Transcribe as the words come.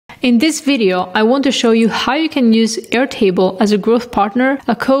In this video, I want to show you how you can use Airtable as a growth partner,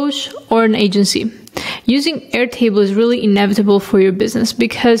 a coach, or an agency. Using Airtable is really inevitable for your business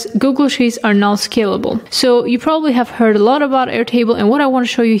because Google Sheets are now scalable. So you probably have heard a lot about Airtable, and what I want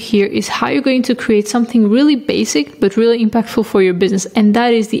to show you here is how you're going to create something really basic but really impactful for your business, and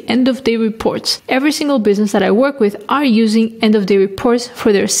that is the end-of-day reports. Every single business that I work with are using end-of-day reports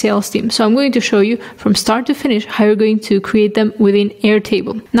for their sales team. So I'm going to show you from start to finish how you're going to create them within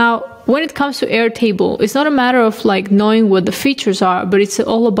Airtable. Now, when it comes to Airtable, it's not a matter of knowing what the features are, but it's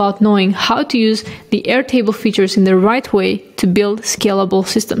all about knowing how to use the Airtable features in the right way to build scalable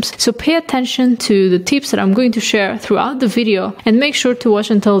systems. So pay attention to the tips that I'm going to share throughout the video and make sure to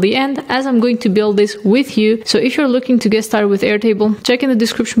watch until the end as I'm going to build this with you. So if you're looking to get started with Airtable, check in the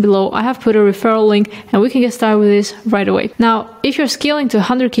description below. I have put a referral link and we can get started with this right away. Now, if you're scaling to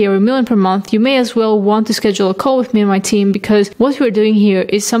 100K or $1 million per month, you may as well want to schedule a call with me and my team, because what we're doing here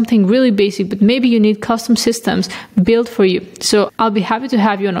is something really basic, but maybe you need custom systems built for you. So I'll be happy to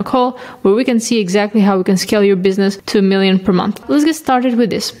have you on a call where we can see exactly how we can scale your business to $1 million per month. Let's get started with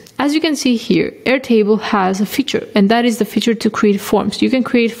this. As you can see here, Airtable has a feature, and that is the feature to create forms. You can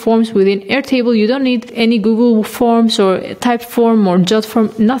create forms within Airtable. You don't need any Google Forms or Typeform or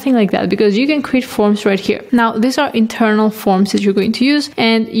Jotform, nothing like that, because you can create forms right here. Now, these are internal forms that you're going to use,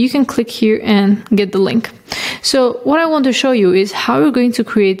 and you can click here and get the link. So what I want to show you is how we're going to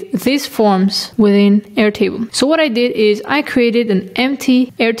create these forms within Airtable. So what I did is I created an empty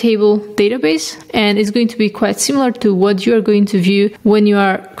Airtable database, and it's going to be quite similar to what you are going to view when you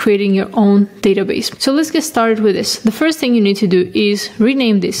are creating your own database. So let's get started with this. The first thing you need to do is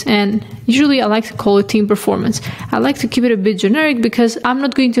rename this, and usually I like to call it team performance. I like to keep it a bit generic because I'm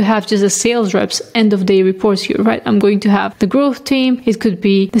not going to have just the sales reps end of day reports here, right? I'm going to have the growth team, it could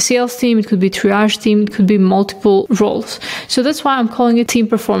be the sales team, it could be triage team, it could be multiple roles. So that's why I'm calling it team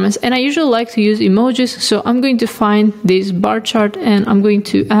performance. And I usually like to use emojis. So I'm going to find this bar chart and I'm going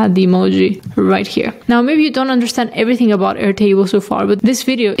to add the emoji right here. Now, maybe you don't understand everything about Airtable so far, but this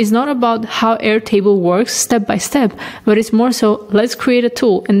video is not about how Airtable works step by step, but it's more so let's create a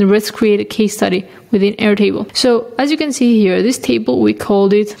tool and let's create a case study within Airtable. So as you can see here, this table, we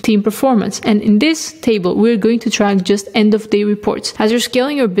called it team performance. And in this table, we're going to track just end of day reports. As you're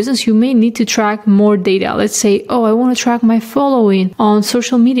scaling your business, you may need to track more data. Let's say, oh, I want to track my following on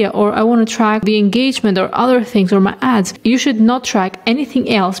social media, or I want to track the engagement or other things, or my ads. You should not track anything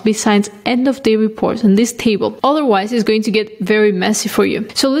else besides end of day reports in this table. Otherwise, it's going to get very messy for you.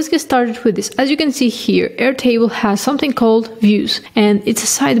 So let's get started with this. As you can see here, Airtable has something called views, and it's a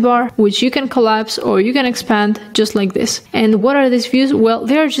sidebar which you can collapse or you can expand just like this. And what are these views? Well,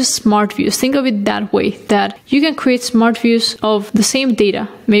 they are just smart views. Think of it that way, that you can create smart views of the same data.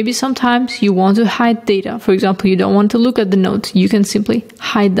 Maybe sometimes you want to hide data. For example, you don't want to look at the notes. You can simply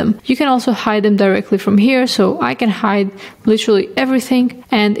hide them. You can also hide them directly from here. So I can hide literally everything.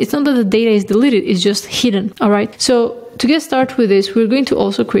 And it's not that the data is deleted, it's just hidden. All right. So to get started with this, we're going to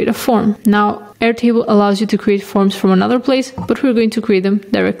also create a form. Now, Airtable allows you to create forms from another place, but we're going to create them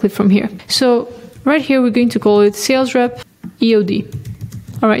directly from here. So right here, we're going to call it sales rep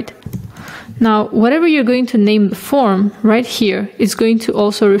EOD. All right. Now, whatever you're going to name the form right here is going to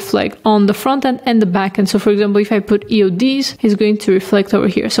also reflect on the front end and the back end. So for example, if I put EODs, it's going to reflect over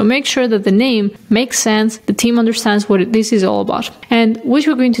here. So make sure that the name makes sense, the team understands what this is all about. And what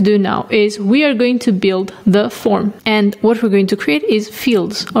we're going to do now is we are going to build the form. And what we're going to create is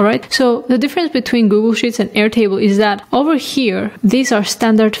fields, all right? So the difference between Google Sheets and Airtable is that over here, these are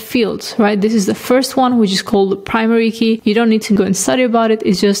standard fields, right? This is the first one, which is called the primary key. You don't need to go and study about it.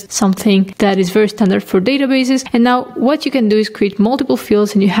 It's just something that is very standard for databases. And now what you can do is create multiple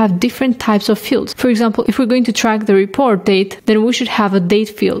fields, and you have different types of fields. For example, if we're going to track the report date, then we should have a date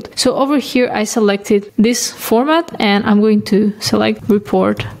field. So over here, I selected this format and I'm going to select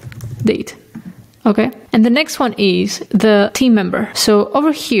report date. Okay. And the next one is the team member. So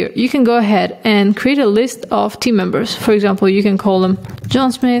over here, you can go ahead and create a list of team members. For example, you can call them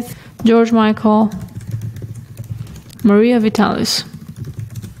John Smith, George Michael, Maria Vitalis.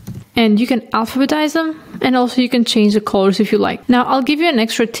 And you can alphabetize them, and also you can change the colors if you like. Now, I'll give you an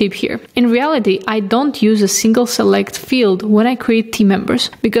extra tip here. In reality, I don't use a single select field when I create team members,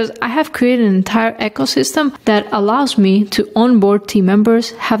 because I have created an entire ecosystem that allows me to onboard team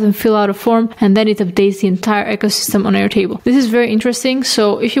members, have them fill out a form, and then it updates the entire ecosystem on Airtable. This is very interesting,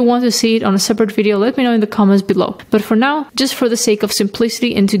 so if you want to see it on a separate video, let me know in the comments below. But for now, just for the sake of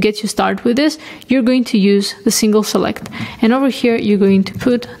simplicity and to get you started with this, you're going to use the single select. And over here, you're going to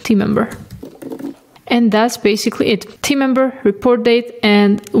put team member. And that's basically it. Team member, report date,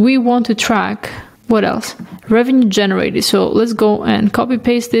 and we want to track What else? Revenue generated. So let's go and copy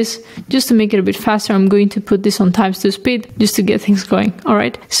paste this just to make it a bit faster. I'm going to put this on times 2 speed just to get things going. All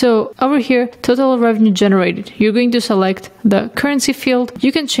right. So over here, total revenue generated. You're going to select the currency field.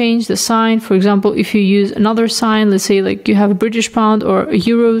 You can change the sign. For example, if you use another sign, let's say like you have a British pound or a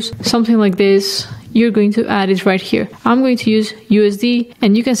euros, something like this, you're going to add it right here. I'm going to use USD,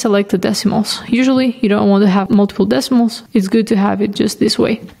 and you can select the decimals. Usually you don't want to have multiple decimals. It's good to have it just this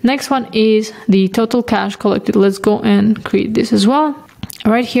way. Next one is the total cash collected. Let's go and create this as well.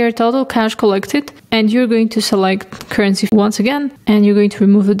 Right here, total cash collected, and you're going to select currency once again, and you're going to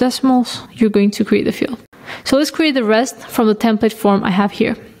remove the decimals. You're going to create the field. So let's create the rest from the template form I have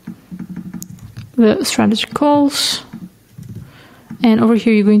here. The strategy calls. And over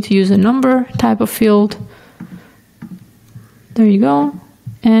here, you're going to use a number type of field. There you go.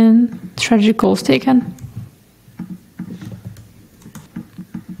 And strategy calls taken.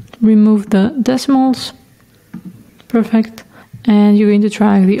 Remove the decimals. Perfect. And you're going to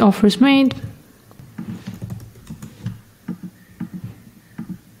track the offers made.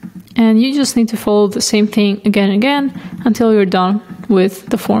 And you just need to follow the same thing again and again until you're done with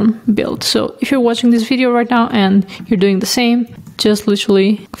the form build. So if you're watching this video right now and you're doing the same, just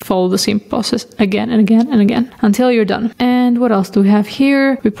literally follow the same process again and again and again until you're done. And what else do we have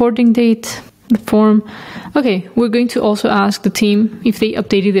here? Reporting date, the form. Okay, we're going to also ask the team if they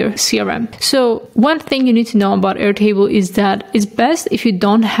updated their CRM. So one thing you need to know about Airtable is that it's best if you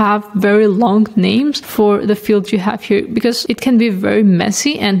don't have very long names for the fields you have here, because it can be very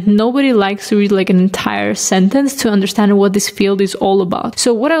messy and nobody likes to read like an entire sentence to understand what this field is all about.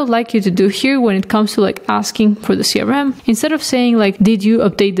 So what I would like you to do here when it comes to like asking for the CRM, instead of saying like, did you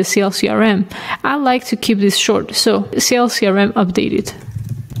update the sales CRM? I like to keep this short. So sales CRM updated.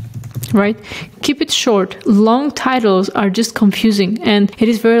 Right? Keep it short. Long titles are just confusing, and it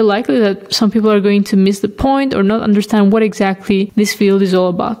is very likely that some people are going to miss the point or not understand what exactly this field is all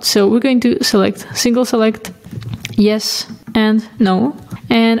about. So we're going to single select yes and no.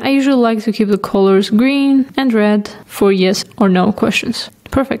 And I usually like to keep the colors green and red for yes or no questions.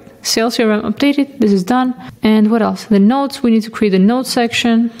 Perfect. Sales CRM updated. This is done. And what else? The notes. We need to create a notes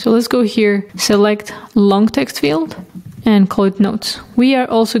section. So let's go here, select long text field, and call it notes. We are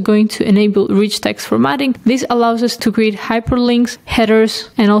also going to enable rich text formatting. This allows us to create hyperlinks, headers,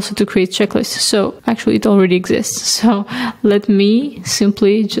 and also to create checklists. So actually it already exists. So let me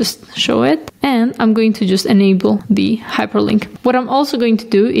simply just show it. And I'm going to just enable the hyperlink. What I'm also going to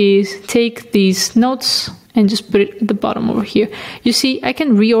do is take these notes and just put it at the bottom over here. You see, I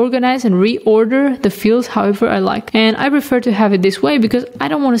can reorganize and reorder the fields however I like. And I prefer to have it this way because I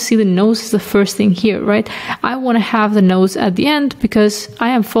don't want to see the notes as the first thing here, right? I want to have the notes at the end because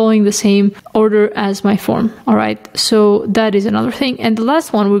I am following the same order as my form. All right, so that is another thing. And the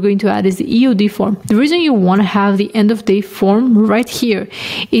last one we're going to add is the EOD form. The reason you want to have the end of day form right here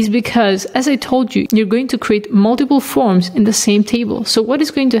is because, as I told you, you're going to create multiple forms in the same table. So what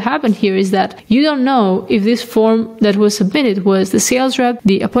is going to happen here is that you don't know if this form that was submitted was the sales rep,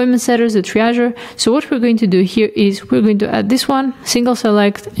 the appointment setters, the triager. So what we're going to do here is we're going to add this one, single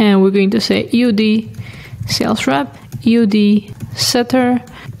select, and we're going to say EOD sales rep, EOD setter,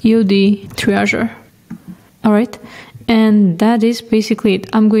 EOD triager. All right. And that is basically it.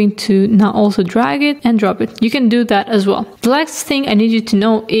 I'm going to now also drag it and drop it. You can do that as well. The last thing I need you to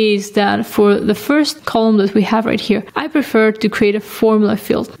know is that for the first column that we have right here, I prefer to create a formula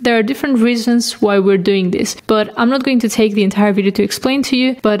field. There are different reasons why we're doing this, but I'm not going to take the entire video to explain to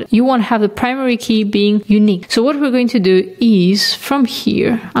you, but you want to have the primary key being unique. So what we're going to do is from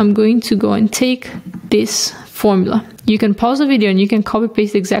here, I'm going to go and take this formula. You can pause the video and you can copy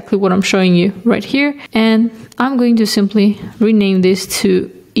paste exactly what I'm showing you right here. And I'm going to simply rename this to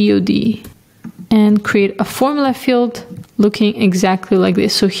EOD and create a formula field looking exactly like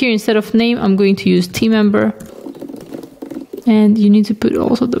this. So here, instead of name, I'm going to use team member. And you need to put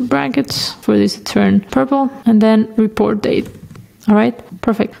also the brackets for this to turn purple, and then report date. All right,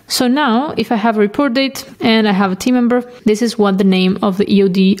 perfect. So now if I have a report date and I have a team member, this is what the name of the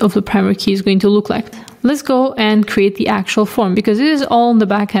EOD of the primary key is going to look like. Let's go and create the actual form because it is all on the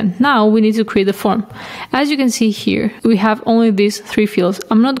back end. Now we need to create the form. As you can see here, we have only these 3 fields.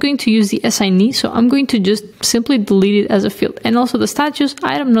 I'm not going to use the assignee, so I'm going to just simply delete it as a field. And also the status,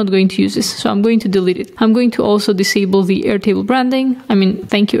 I'm not going to use this, so I'm going to delete it. I'm going to also disable the Airtable branding. I mean,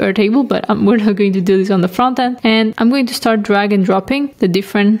 thank you Airtable, but we're not going to do this on the front end. And I'm going to start drag and dropping the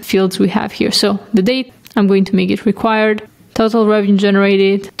different fields we have here. So the date, I'm going to make it required. Total revenue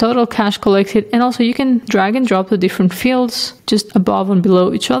generated, total cash collected, and also you can drag and drop the different fields just above and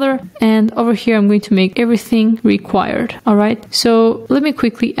below each other. And over here, I'm going to make everything required. All right. So let me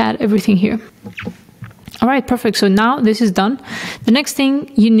quickly add everything here. All right, perfect. So now this is done. The next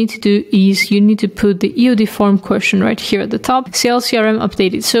thing you need to do is you need to put the EOD form question right here at the top, sales CRM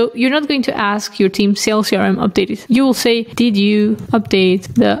updated. So you're not going to ask your team sales CRM updated. You will say, did you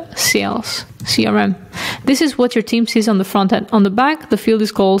update the sales CRM? This is what your team sees on the front end. On the back, the field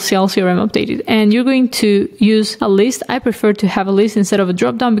is called sales CRM updated. And you're going to use a list. I prefer to have a list instead of a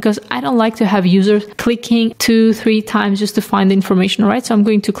drop down because I don't like to have users clicking 2-3 times just to find the information, right? So I'm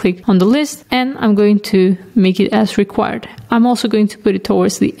going to click on the list and I'm going to make it as required. I'm also going to put it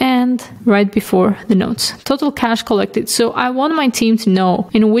towards the end, right before the notes. Total cash collected. So I want my team to know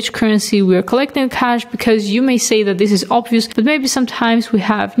in which currency we are collecting cash, because you may say that this is obvious, but maybe sometimes we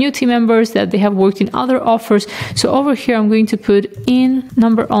have new team members that they have worked in other offers. So over here, I'm going to put in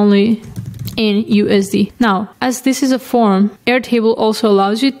number only in USD. Now, as this is a form, Airtable also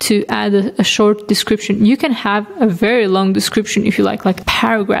allows you to add a short description. You can have a very long description if you like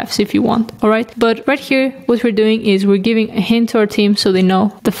paragraphs if you want, all right? But right here, what we're doing is we're giving a hint to our team so they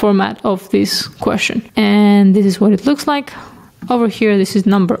know the format of this question. And this is what it looks like. Over here, this is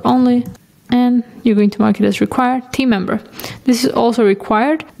number only. And you're going to mark it as required. Team member. This is also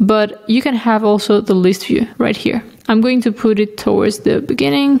required, but you can have also the list view right here. I'm going to put it towards the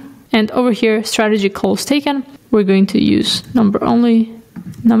beginning. And over here, strategy calls taken. We're going to use number only,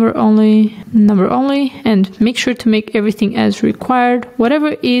 number only, number only, and make sure to make everything as required. Whatever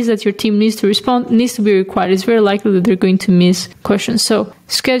it is that your team needs to respond needs to be required. It's very likely that they're going to miss questions. So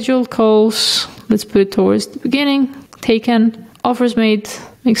schedule calls, let's put it towards the beginning, taken, offers made,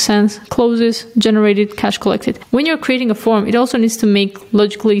 makes sense, closes, generated, cash collected. When you're creating a form, it also needs to make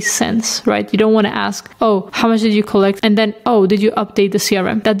logically sense, right? You don't want to ask, oh, how much did you collect? And then, oh, did you update the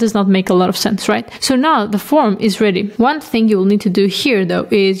CRM? That does not make a lot of sense, right? So now the form is ready. One thing you will need to do here though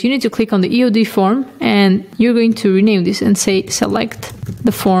is you need to click on the EOD form and you're going to rename this and say, select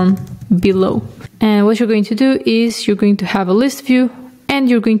the form below. And what you're going to do is you're going to have a list view, and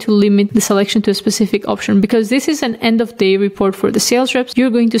you're going to limit the selection to a specific option. Because this is an end of day report for the sales reps, you're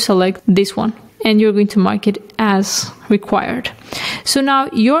going to select this one and you're going to mark it as required. So now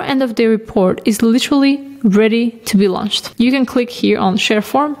your end of day report is literally ready to be launched. You can click here on share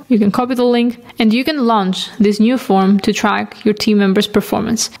form, you can copy the link, and you can launch this new form to track your team members'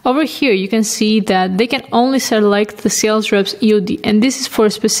 performance. Over here, you can see that they can only select the sales reps EOD, and this is for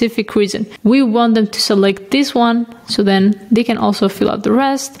a specific reason. We want them to select this one, so then they can also fill out the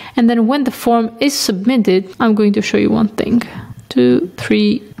rest. And then when the form is submitted, I'm going to show you one thing. 2,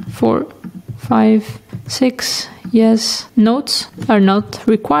 3, 4, 5, 6. Yes, notes are not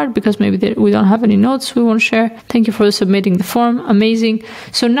required because maybe we don't have any notes we want to share. Thank you for submitting the form. Amazing.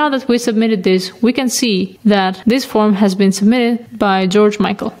 So now that we submitted this, we can see that this form has been submitted by George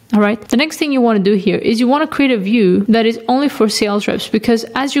Michael. All right. The next thing you want to do here is you want to create a view that is only for sales reps, because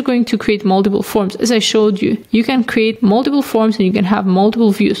as you're going to create multiple forms, as I showed you, you can create multiple forms and you can have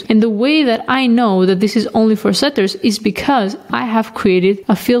multiple views. And the way that I know that this is only for setters is because I have created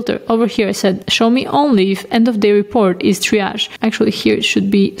a filter. Over here, I said, show me only if end of day report is triage. Actually, here it should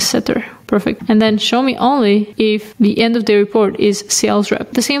be setter. Perfect. And then show me only if the end of the report is sales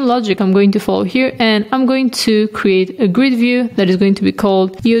rep. The same logic I'm going to follow here, and I'm going to create a grid view that is going to be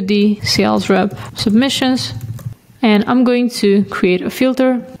called EOD sales rep submissions. And I'm going to create a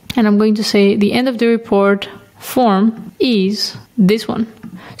filter, and I'm going to say the end of the report form is this one.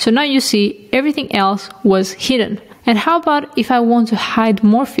 So now you see everything else was hidden. And how about if I want to hide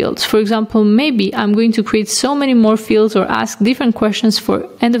more fields? For example, maybe I'm going to create so many more fields or ask different questions for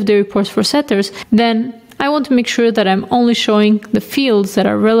end of day reports for setters, then I want to make sure that I'm only showing the fields that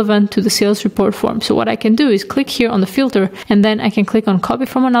are relevant to the sales report form. So what I can do is click here on the filter, and then I can click on copy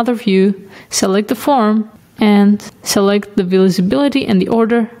from another view, select the form, and select the visibility and the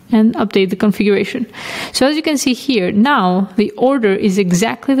order and update the configuration. So as you can see here, now the order is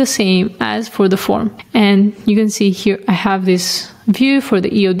exactly the same as for the form. And you can see here, I have this view for the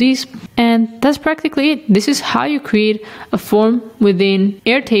EODs, and that's practically it. This is how you create a form within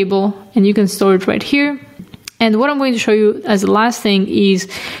Airtable, and you can store it right here. And what I'm going to show you as the last thing is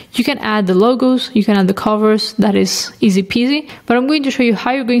you can add the logos, you can add the covers, that is easy peasy. But I'm going to show you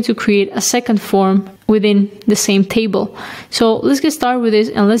how you're going to create a second form within the same table. So let's get started with this,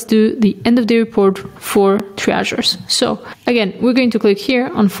 and let's do the end of day report for triagers. So again, we're going to click here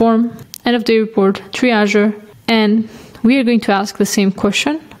on form, end of day report, triager, and we are going to ask the same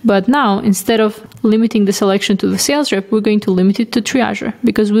question. But now, instead of limiting the selection to the sales rep, we're going to limit it to triager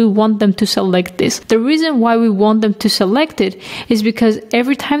because we want them to select this. The reason why we want them to select it is because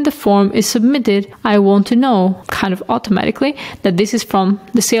every time the form is submitted, I want to know kind of automatically that this is from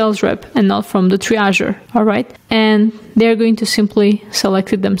the sales rep and not from the triager. All right. and they're going to simply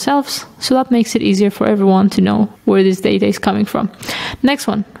select it themselves. So that makes it easier for everyone to know where this data is coming from. Next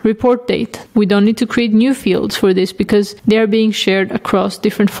one, report date. We don't need to create new fields for this because they are being shared across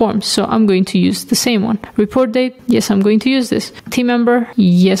different forms. So I'm going to use the same one. Report date, yes, I'm going to use this. Team member,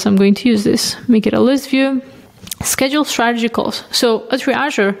 yes, I'm going to use this. Make it a list view. Schedule strategy calls. So a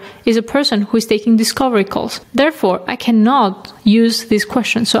triager is a person who is taking discovery calls. Therefore, I cannot use this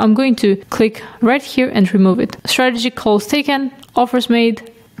question. So I'm going to click right here and remove it. Strategy calls taken, offers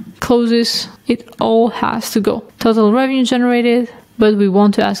made, closes. It all has to go. Total revenue generated, but we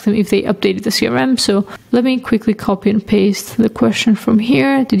want to ask them if they updated the CRM. So let me quickly copy and paste the question from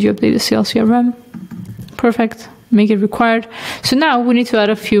here. Did you update the sales CRM? Perfect. Make it required. So now we need to add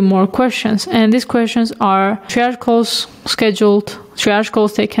a few more questions, and these questions are triage calls scheduled, triage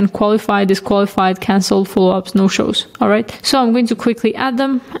calls taken, qualified, disqualified, cancelled, follow-ups, no-shows. All right, so I'm going to quickly add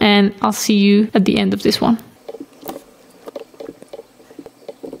them, and I'll see you at the end of this one.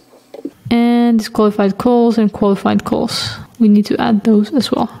 And disqualified calls and qualified calls, we need to add those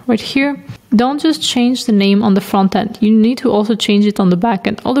as well right here. Don't just change the name on the front end. You need to also change it on the back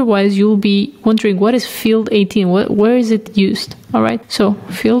end. Otherwise, you'll be wondering, what is field 18? Where is it used? All right, so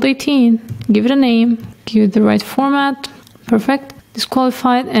field 18, give it a name, give it the right format. Perfect.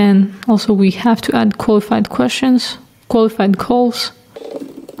 Disqualified, and also we have to add qualified questions, qualified calls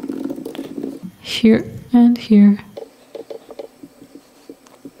here and here.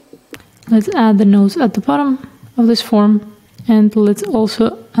 Let's add the notes at the bottom of this form. And let's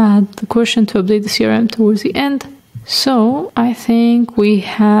also add the question to update the CRM towards the end. So I think we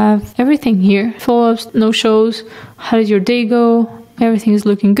have everything here. Follow-ups, no-shows, how did your day go? Everything is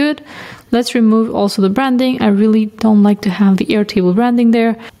looking good. Let's remove also the branding. I really don't like to have the Airtable branding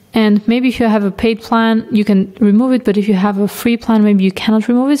there. And maybe if you have a paid plan, you can remove it, but if you have a free plan, maybe you cannot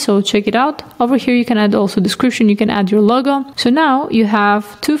remove it, so check it out. Over here, you can add also description, you can add your logo. So now you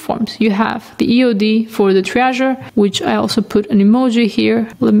have two forms. You have the EOD for the triager, which I also put an emoji here.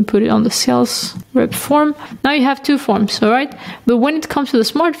 Let me put it on the sales rep form. Now you have two forms, all right? But when it comes to the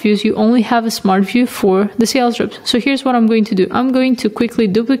smart views, you only have a smart view for the sales reps. So here's what I'm going to do. I'm going to quickly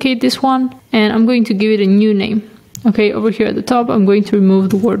duplicate this one, and I'm going to give it a new name. Okay, over here at the top, I'm going to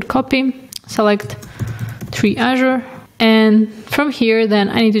remove the word copy, select triager, and from here, then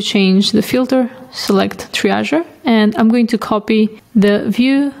I need to change the filter, select triager, and I'm going to copy the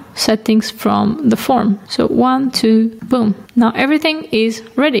view settings from the form. So 1, 2, boom. Now everything is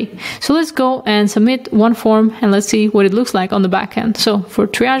ready. So let's go and submit one form, and let's see what it looks like on the back end. So for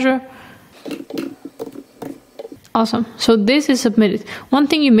triager, awesome. So this is submitted. One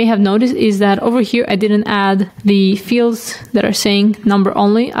thing you may have noticed is that over here, I didn't add the fields that are saying number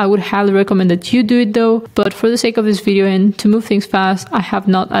only. I would highly recommend that you do it though, but for the sake of this video and to move things fast, I have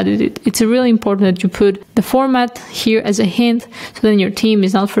not added it. It's really important that you put the format here as a hint, so then your team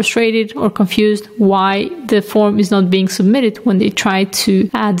is not frustrated or confused why the form is not being submitted when they try to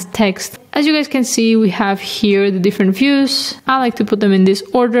add text. As you guys can see, we have here the different views. I like to put them in this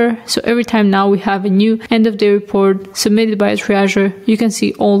order. So every time now we have a new end of day report submitted by a triager, you can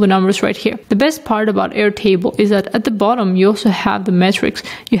see all the numbers right here. The best part about Airtable is that at the bottom, you also have the metrics.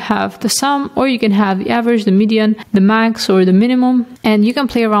 You have the sum, or you can have the average, the median, the max, or the minimum, and you can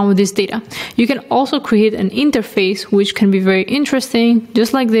play around with this data. You can also create an interface, which can be very interesting,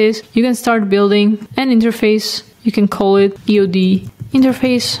 just like this. You can start building an interface. You can call it EOD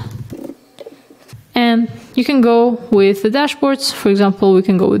interface. And you can go with the dashboards. For example, we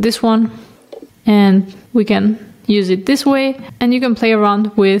can go with this one, and we can use it this way. And you can play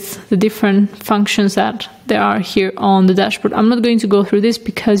around with the different functions that there are here on the dashboard. I'm not going to go through this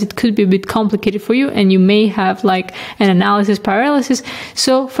because it could be a bit complicated for you and you may have like an analysis paralysis.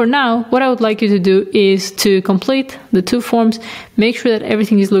 So for now, what I would like you to do is to complete the two forms, make sure that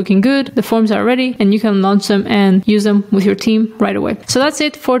everything is looking good, the forms are ready, and you can launch them and use them with your team right away. So that's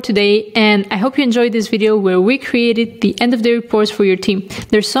it for today, and I hope you enjoyed this video where we created the end of day reports for your team.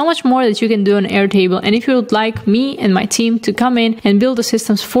 There's so much more that you can do on Airtable, and if you would like me and my team to come in and build the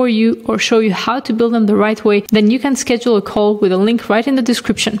systems for you or show you how to build them the right way, then you can schedule a call with a link right in the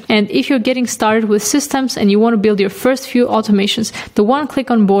description. And if you're getting started with systems and you want to build your first few automations, the one-click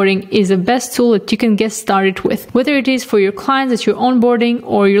onboarding is the best tool that you can get started with. Whether it is for your clients that you're onboarding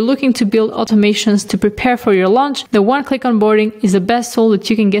or you're looking to build automations to prepare for your launch, the one-click onboarding is the best tool that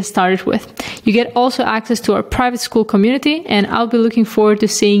you can get started with. You get also access to our private school community, and I'll be looking forward to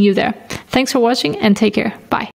seeing you there. Thanks for watching and take care. Bye.